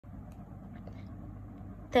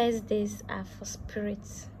Thursdays are for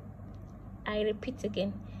spirits. I repeat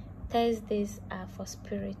again, Thursdays are for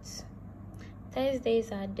spirits.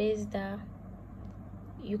 Thursdays are days that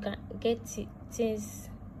you can get things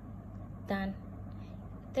done.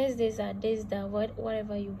 Thursdays are days that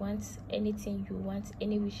whatever you want, anything you want,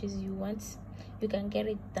 any wishes you want, you can get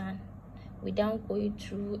it done without going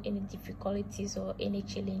through any difficulties or any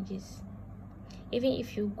challenges. Even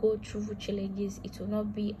if you go through challenges, it will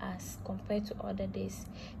not be as compared to other days,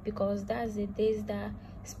 because that's the days that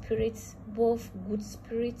spirits, both good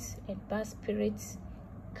spirits and bad spirits,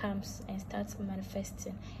 comes and starts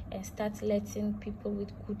manifesting and starts letting people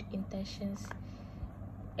with good intentions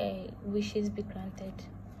wishes be granted,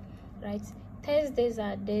 right? Thursdays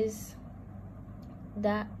are days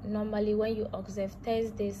that normally, when you observe,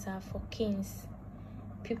 Thursdays are for kings,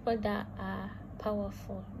 people that are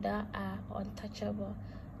powerful, that are untouchable,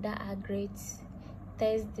 that are great.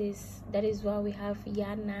 Thursdays, that is why we have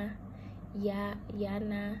Yana,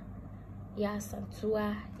 Yana, Ya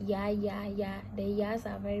Santua, Ya. The Yas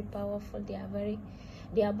are very powerful. They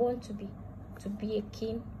are born to be a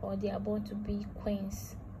king, or they are born to be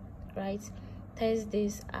queens, right?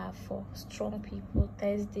 Thursdays are for strong people.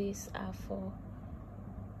 Thursdays are for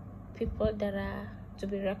people that are to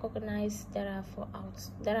be recognized, that are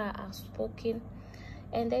outspoken.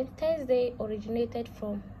 And then Thursday originated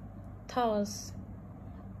from Taurus,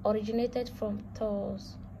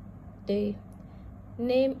 the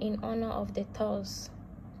name in honor of the Taurus.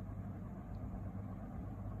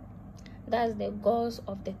 That's the gods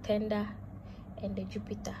of the thunder and the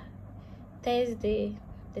Jupiter. Thursday,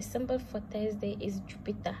 the symbol for Thursday is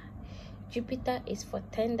Jupiter. Jupiter is for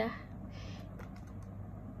thunder.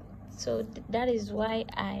 So that is why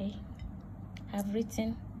I have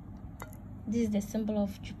written, this is the symbol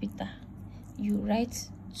of Jupiter. You write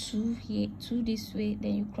 2 here, 2 this way,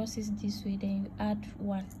 then you cross it this way, then you add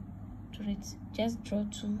 1 to it. Just draw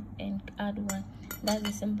 2 and add 1. That's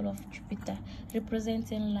the symbol of Jupiter,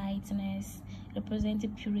 representing lightness,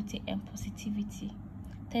 representing purity and positivity.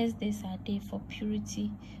 Thursdays are day for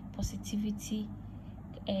purity, positivity,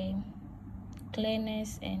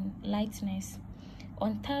 clearness and lightness.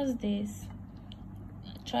 On Thursdays,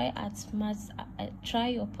 try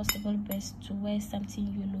your possible best to wear something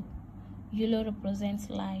yellow. Yellow represents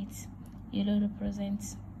light. Yellow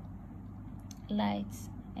represents light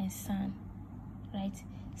and sun, right?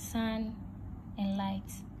 Sun and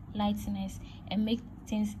lightness, and make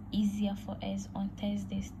things easier for us on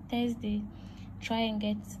Thursdays. Thursday, try and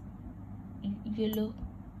get yellow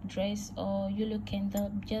dress or yellow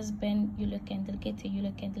candle. Just burn yellow candle, get a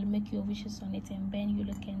yellow candle, make your wishes on it and burn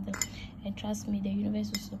yellow candle, and trust me, the universe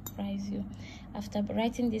will surprise you. After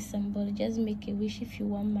writing this symbol, just make a wish. If you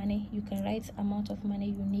want money, you can write amount of money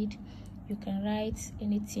you need. You can write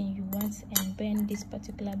anything you want and burn this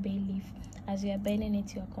particular bay leaf. As you are burning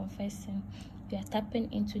it, you are confessing, you are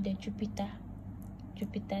tapping into the Jupiter.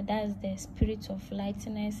 That's the spirit of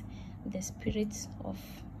lightness, the spirit of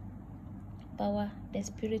power, the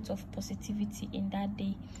spirit of positivity in that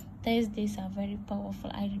day. Thursdays are very powerful.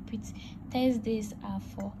 I repeat, Thursdays are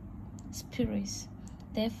for spirits.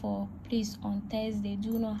 Therefore, please, on Thursday,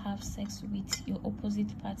 do not have sex with your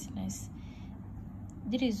opposite partners.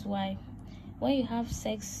 This is why when you have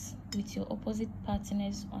sex with your opposite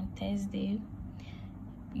partners on Thursday,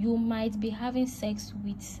 you might be having sex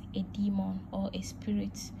with a demon or a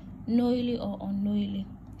spirit, knowingly or unknowingly.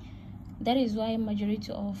 That is why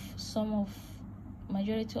majority of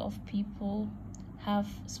people have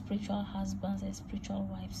spiritual husbands and spiritual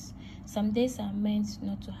wives. Some days are meant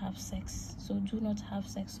not to have sex, so do not have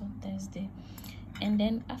sex on Thursday. And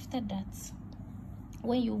then after that,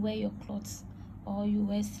 when you wear your clothes or you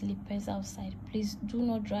wear slippers outside, please do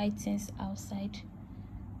not dry things outside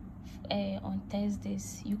on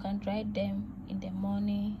Thursdays. You can dry them in the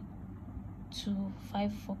morning to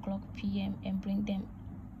 5 o'clock p.m. and bring them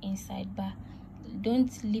inside, but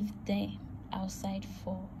don't leave them outside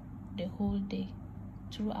for the whole day,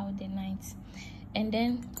 throughout the night. And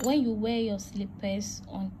then when you wear your slippers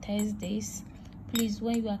on Thursdays, please,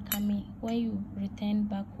 when you return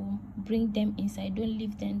back home, bring them inside. Don't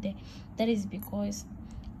leave them there. That is because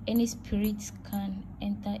any spirit can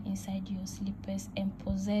enter inside your slippers and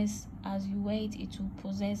possess. As you wear it, it will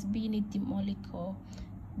possess, being it demonic or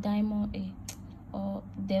demon or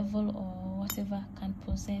devil or whatever, can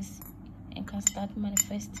possess and can start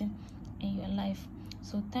manifesting in your life.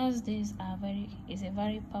 So Thursdays is a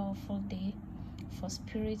very powerful day for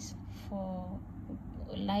spirits, for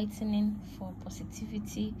lightening, for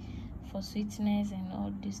positivity, for sweetness, and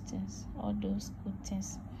all these things, all those good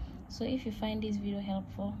things. So if you find this video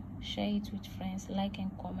helpful, share it with friends, like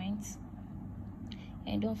and comment.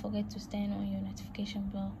 and don't forget to turn on your notification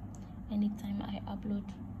bell. Anytime I upload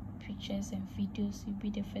pictures and videos, you'll be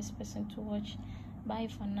the first person to watch. Bye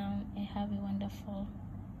for now and have a wonderful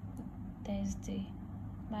Thursday.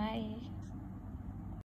 Bye.